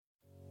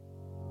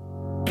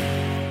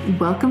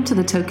Welcome to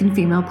the Token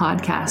Female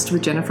Podcast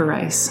with Jennifer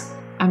Rice.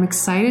 I'm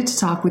excited to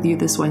talk with you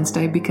this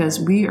Wednesday because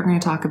we are going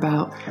to talk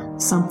about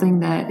something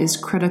that is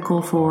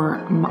critical for,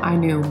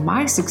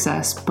 my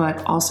success,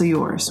 but also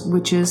yours,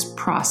 which is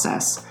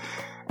process.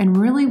 And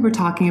really, we're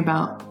talking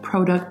about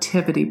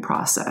productivity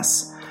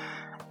process.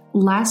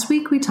 Last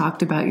week, we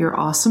talked about your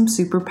awesome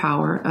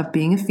superpower of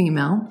being a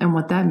female and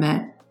what that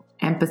meant: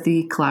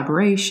 empathy,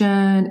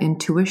 collaboration,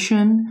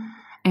 intuition.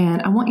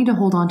 And I want you to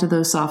hold on to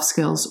those soft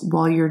skills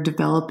while you're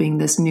developing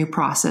this new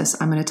process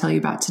I'm going to tell you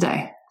about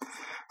today.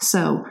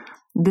 So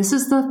this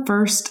is the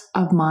first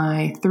of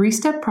my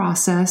 3-step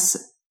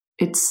process.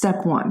 It's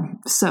step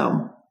 1.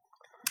 So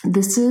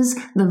this is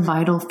the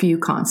vital few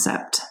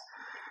concept.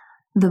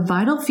 The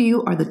vital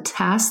few are the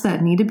tasks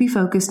that need to be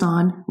focused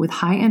on with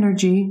high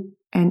energy,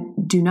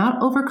 and do not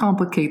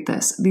overcomplicate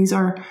this. These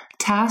are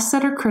tasks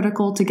that are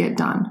critical to get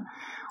done.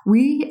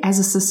 We as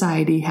a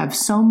society have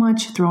so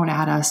much thrown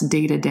at us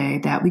day to day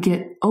that we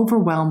get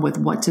overwhelmed with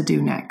what to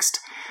do next.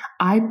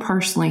 I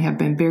personally have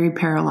been very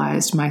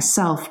paralyzed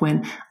myself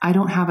when I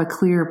don't have a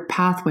clear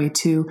pathway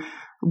to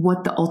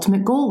what the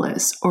ultimate goal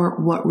is or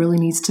what really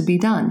needs to be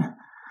done.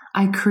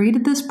 I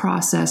created this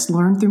process,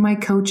 learned through my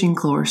coaching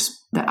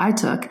course that I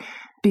took,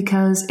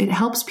 because it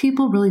helps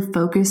people really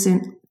focus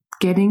in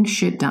getting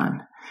shit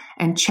done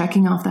and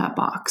checking off that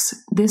box.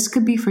 This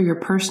could be for your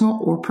personal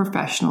or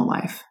professional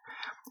life.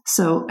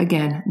 So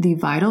again, the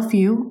vital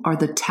few are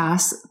the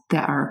tasks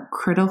that are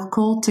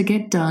critical to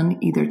get done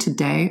either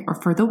today or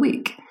for the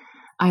week.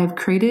 I have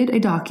created a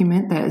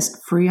document that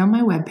is free on my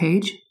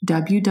webpage,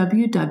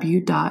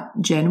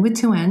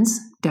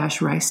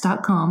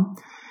 www.jenwith2ns-rice.com,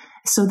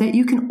 so that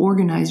you can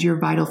organize your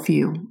vital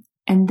few.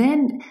 And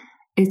then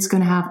it's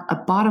going to have a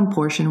bottom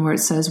portion where it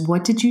says,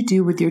 what did you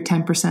do with your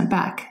 10%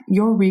 back?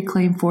 Your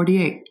Reclaim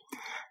 48.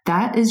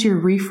 That is your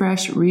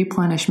refresh,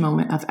 replenish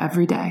moment of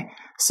every day.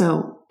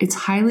 So it's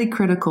highly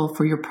critical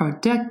for your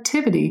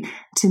productivity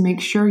to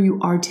make sure you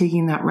are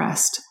taking that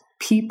rest.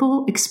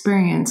 People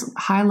experience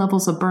high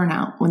levels of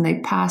burnout when they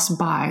pass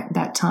by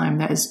that time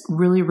that is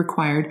really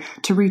required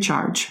to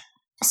recharge.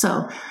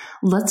 So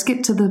let's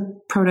get to the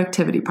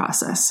productivity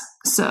process.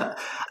 So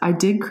I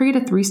did create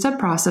a 3-step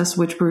process,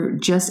 which we're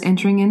just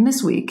entering in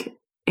this week.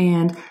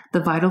 And the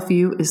vital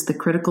few is the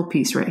critical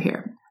piece right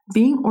here.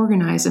 Being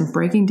organized and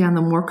breaking down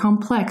the more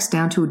complex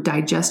down to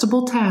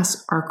digestible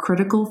tasks are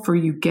critical for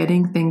you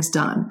getting things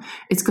done.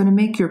 It's going to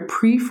make your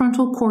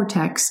prefrontal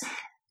cortex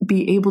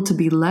be able to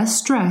be less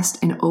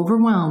stressed and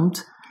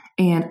overwhelmed,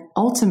 and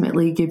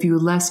ultimately give you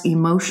less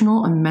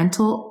emotional and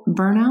mental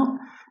burnout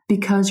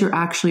because you're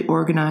actually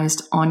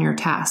organized on your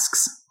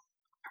tasks.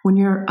 When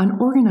you're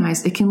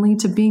unorganized, it can lead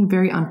to being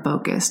very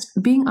unfocused.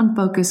 Being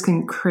unfocused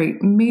can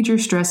create major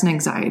stress and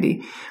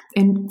anxiety,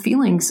 and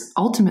feelings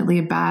ultimately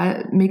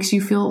bad makes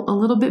you feel a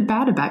little bit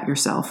bad about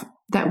yourself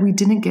that we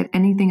didn't get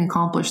anything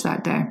accomplished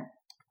that day.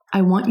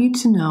 I want you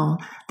to know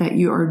that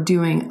you are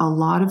doing a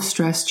lot of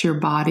stress to your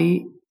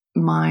body,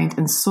 mind,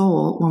 and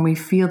soul when we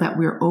feel that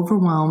we're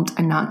overwhelmed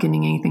and not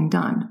getting anything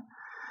done.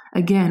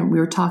 Again, we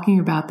were talking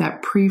about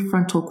that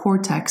prefrontal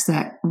cortex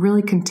that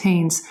really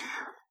contains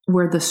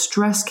where the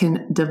stress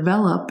can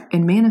develop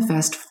and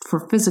manifest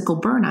for physical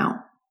burnout.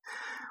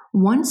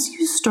 Once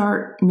you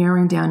start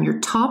narrowing down your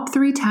top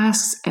 3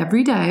 tasks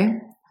every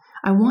day,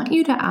 I want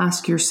you to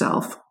ask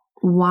yourself,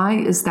 why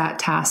is that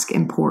task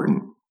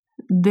important?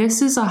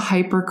 This is a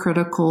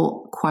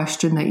hypercritical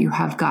question that you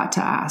have got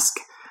to ask.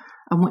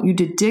 I want you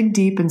to dig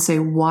deep and say,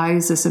 why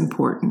is this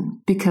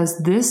important? Because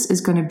this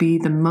is going to be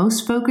the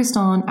most focused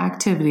on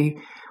activity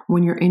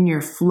when you're in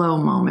your flow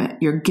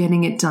moment. You're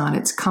getting it done.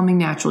 It's coming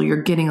natural.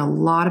 You're getting a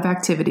lot of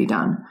activity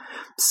done.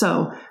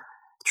 So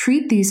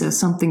treat these as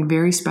something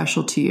very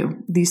special to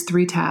you, these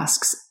 3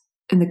 tasks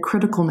and the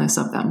criticalness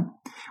of them.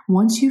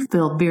 Once you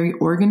feel very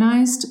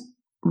organized,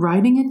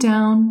 writing it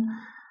down,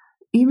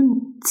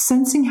 even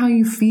sensing how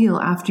you feel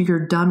after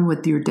you're done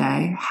with your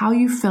day, how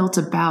you felt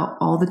about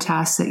all the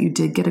tasks that you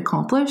did get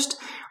accomplished,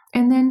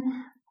 and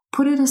then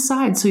put it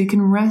aside so you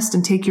can rest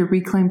and take your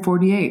Reclaim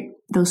 48,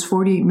 those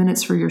 48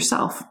 minutes for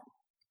yourself.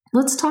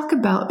 Let's talk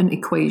about an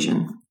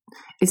equation.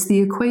 It's the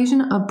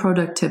equation of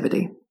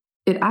productivity.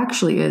 It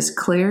actually is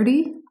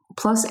clarity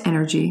plus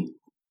energy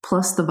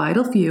plus the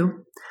vital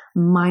few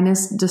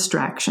minus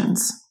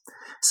distractions.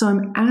 So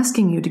I'm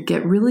asking you to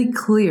get really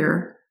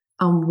clear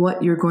on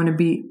what you're going to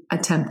be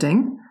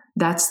attempting.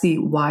 That's the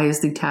why is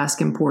the task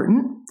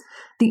important.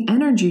 The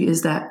energy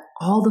is that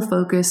all the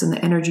focus and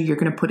the energy you're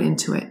going to put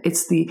into it.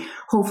 It's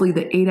hopefully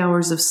the 8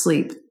 hours of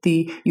sleep,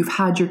 you've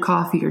had your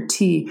coffee or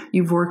tea,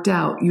 you've worked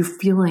out, you're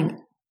feeling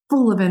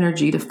full of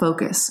energy to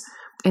focus.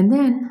 And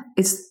then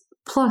it's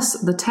plus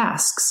the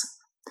tasks.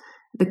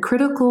 The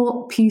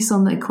critical piece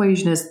on the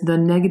equation is the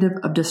negative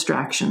of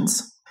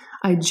distractions.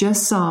 I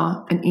just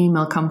saw an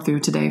email come through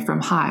today from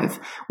Hive,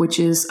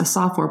 which is a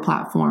software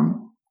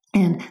platform.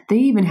 And they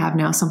even have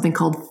now something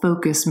called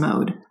focus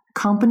mode.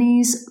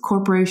 Companies,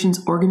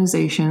 corporations,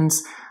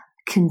 organizations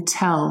can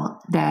tell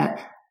that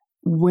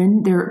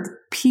when their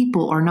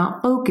people are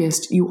not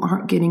focused, you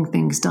aren't getting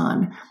things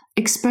done.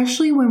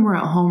 especially when we're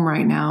at home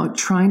right now,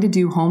 trying to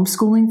do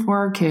homeschooling for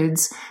our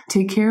kids,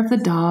 take care of the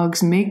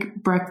dogs,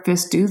 make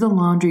breakfast, do the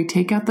laundry,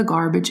 take out the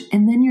garbage,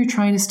 and then you're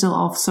trying to still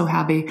also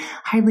have a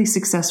highly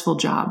successful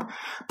job.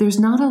 There's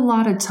not a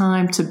lot of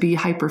time to be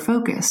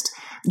hyper-focused.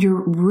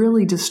 You're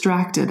really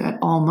distracted at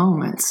all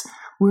moments.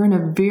 We're in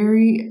a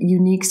very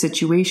unique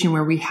situation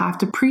where we have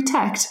to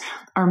protect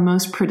our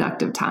most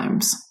productive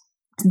times.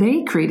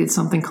 They created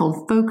something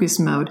called focus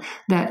mode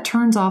that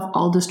turns off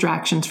all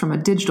distractions from a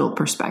digital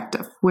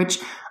perspective, which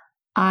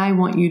I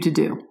want you to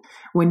do.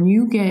 When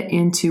you get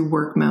into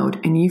work mode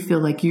and you feel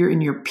like you're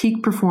in your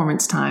peak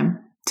performance time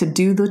to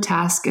do the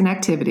task and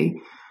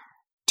activity,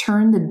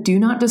 turn the do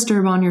not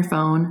disturb on your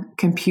phone,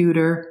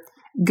 computer,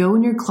 go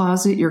in your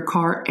closet, your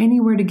car,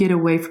 anywhere to get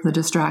away from the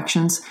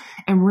distractions,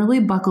 and really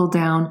buckle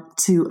down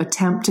to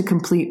attempt to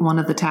complete one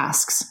of the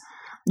tasks.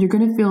 You're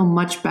going to feel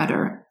much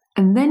better.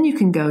 And then you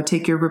can go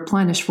take your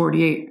replenish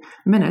 48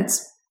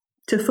 minutes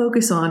to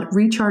focus on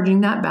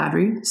recharging that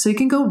battery so you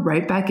can go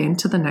right back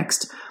into the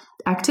next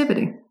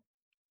activity.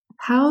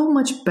 How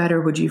much better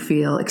would you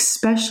feel,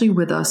 especially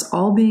with us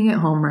all being at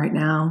home right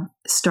now,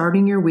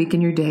 starting your week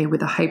and your day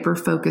with a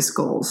hyper-focused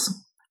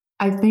goals?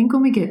 I think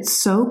when we get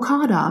so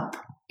caught up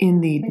in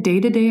the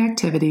day-to-day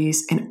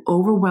activities and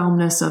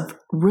overwhelmness of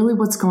really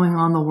what's going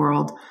on in the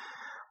world,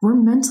 we're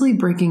mentally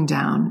breaking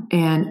down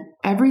and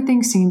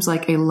everything seems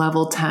like a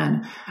level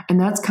 10. And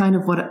that's kind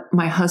of what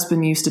my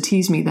husband used to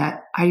tease me,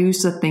 that I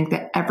used to think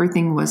that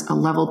everything was a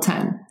level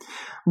 10.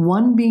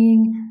 1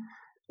 being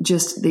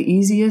just the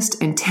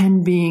easiest and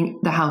 10 being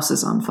the house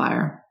is on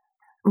fire.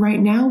 Right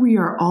now, we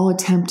are all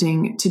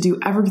attempting to do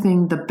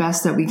everything the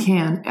best that we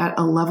can at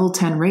a level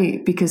 10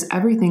 rate because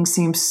everything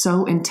seems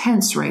so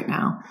intense right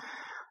now.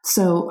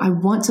 So I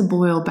want to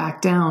boil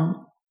back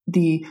down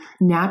the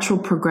natural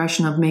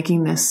progression of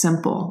making this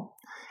simple.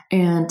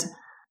 And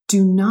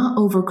do not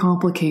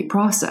overcomplicate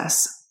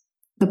process.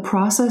 The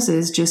process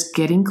is just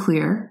getting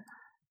clear,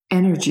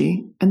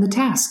 energy, and the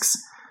tasks.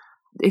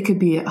 It could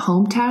be a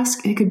home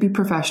task, it could be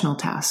professional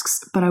tasks,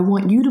 but I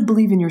want you to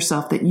believe in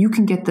yourself that you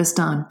can get this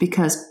done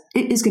because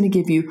it is going to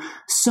give you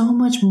so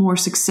much more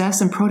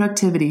success and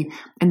productivity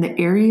in the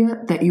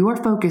area that you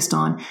are focused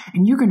on,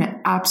 and you're going to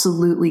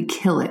absolutely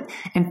kill it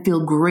and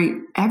feel great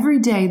every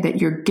day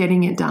that you're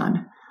getting it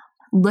done.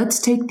 Let's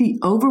take the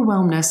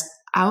overwhelmness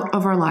out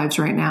of our lives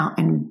right now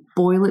and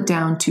boil it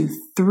down to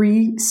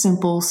 3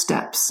 simple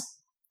steps.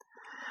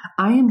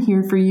 I am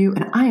here for you,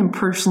 and I am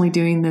personally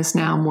doing this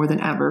now more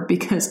than ever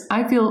because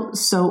I feel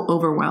so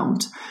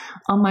overwhelmed.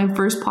 On my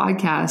first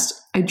podcast,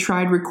 I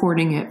tried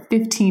recording it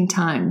 15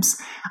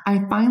 times.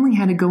 I finally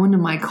had to go into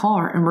my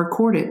car and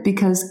record it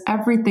because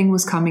everything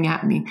was coming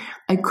at me.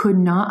 I could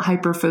not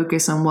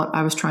hyper-focus on what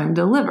I was trying to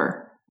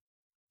deliver.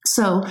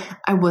 So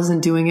I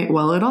wasn't doing it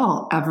well at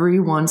all.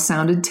 Everyone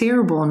sounded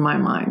terrible in my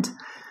mind.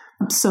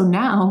 So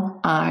now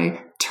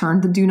I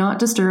turned the do not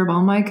disturb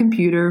on my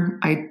computer.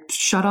 I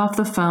shut off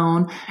the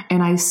phone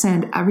and I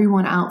send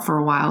everyone out for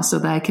a while so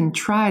that I can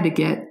try to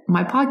get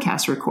my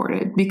podcast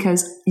recorded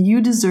because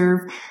you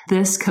deserve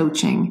this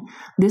coaching.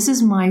 This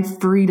is my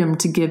freedom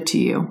to give to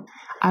you.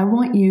 I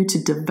want you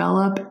to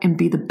develop and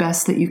be the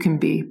best that you can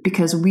be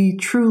because we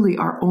truly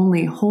are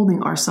only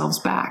holding ourselves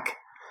back.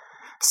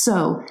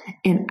 So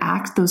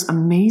enact those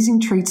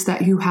amazing traits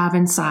that you have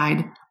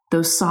inside,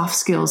 those soft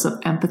skills of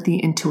empathy,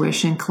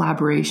 intuition,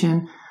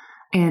 collaboration,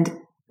 and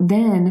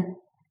then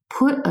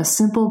put a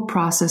simple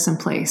process in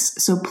place.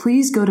 So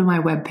please go to my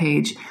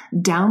webpage,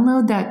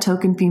 download that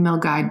Token Female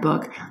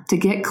Guidebook to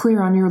get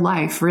clear on your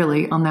life,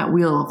 really, on that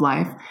wheel of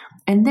life,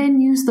 and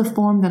then use the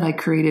form that I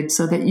created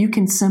so that you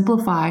can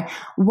simplify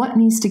what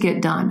needs to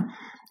get done.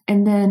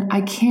 And then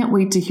I can't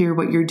wait to hear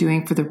what you're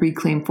doing for the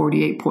Reclaim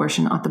 48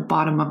 portion at the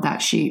bottom of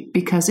that sheet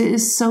because it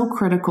is so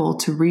critical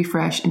to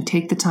refresh and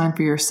take the time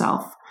for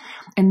yourself.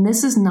 And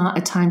this is not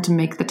a time to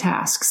make the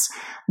tasks.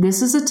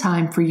 This is a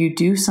time for you to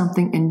do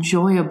something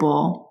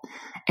enjoyable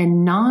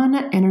and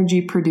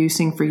non-energy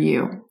producing for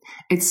you.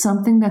 It's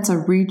something that's a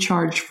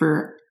recharge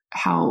for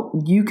how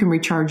you can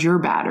recharge your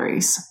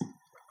batteries.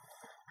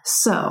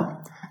 So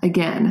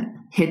again,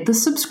 hit the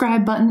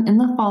subscribe button and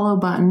the follow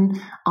button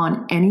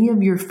on any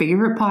of your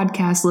favorite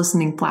podcast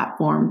listening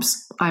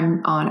platforms.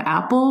 I'm on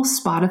Apple,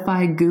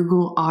 Spotify,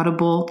 Google,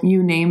 Audible,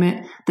 you name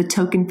it. The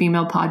Token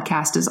Female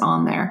Podcast is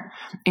on there.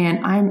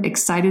 And I'm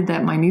excited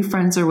that my new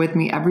friends are with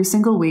me every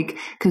single week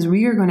because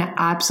we are going to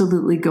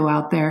absolutely go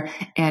out there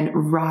and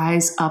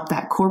rise up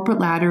that corporate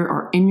ladder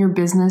or in your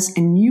business,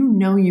 and you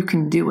know you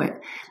can do it.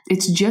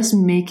 It's just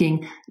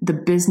making the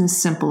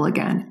business simple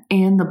again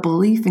and the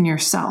belief in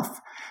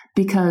yourself.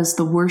 Because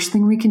the worst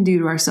thing we can do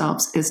to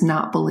ourselves is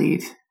not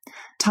believe.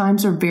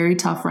 Times are very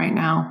tough right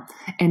now,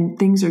 and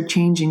things are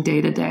changing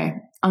day to day.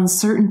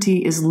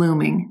 Uncertainty is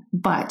looming,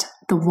 but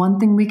the one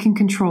thing we can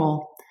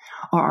control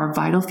are our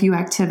vital few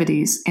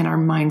activities and our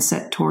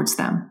mindset towards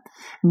them,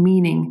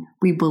 meaning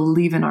we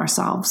believe in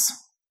ourselves.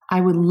 I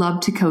would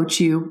love to coach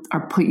you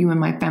or put you in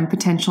my Femme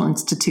Potential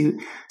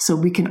Institute so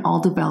we can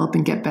all develop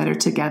and get better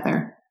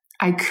together.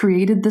 I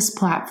created this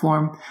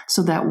platform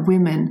so that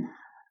women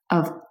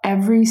of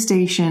every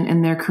station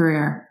in their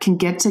career can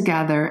get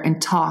together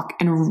and talk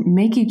and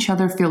make each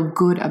other feel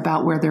good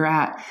about where they're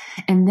at.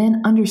 And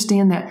then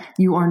understand that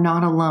you are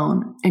not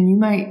alone and you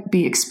might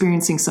be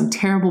experiencing some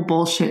terrible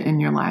bullshit in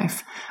your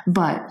life,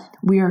 but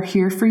we are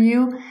here for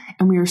you.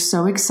 And we are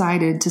so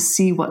excited to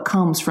see what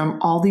comes from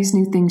all these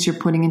new things you're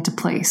putting into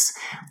place.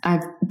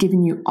 I've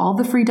given you all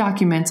the free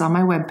documents on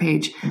my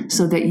webpage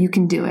so that you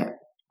can do it.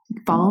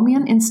 Follow me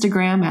on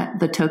Instagram at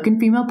The Token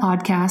Female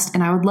Podcast,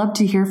 and I would love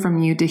to hear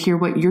from you to hear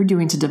what you're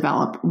doing to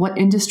develop, what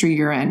industry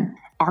you're in.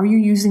 Are you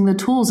using the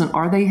tools and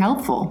are they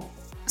helpful?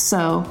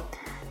 So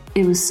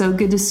it was so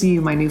good to see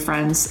you, my new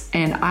friends,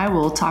 and I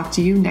will talk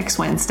to you next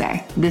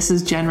Wednesday. This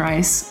is Jen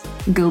Rice.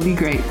 Go be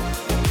great.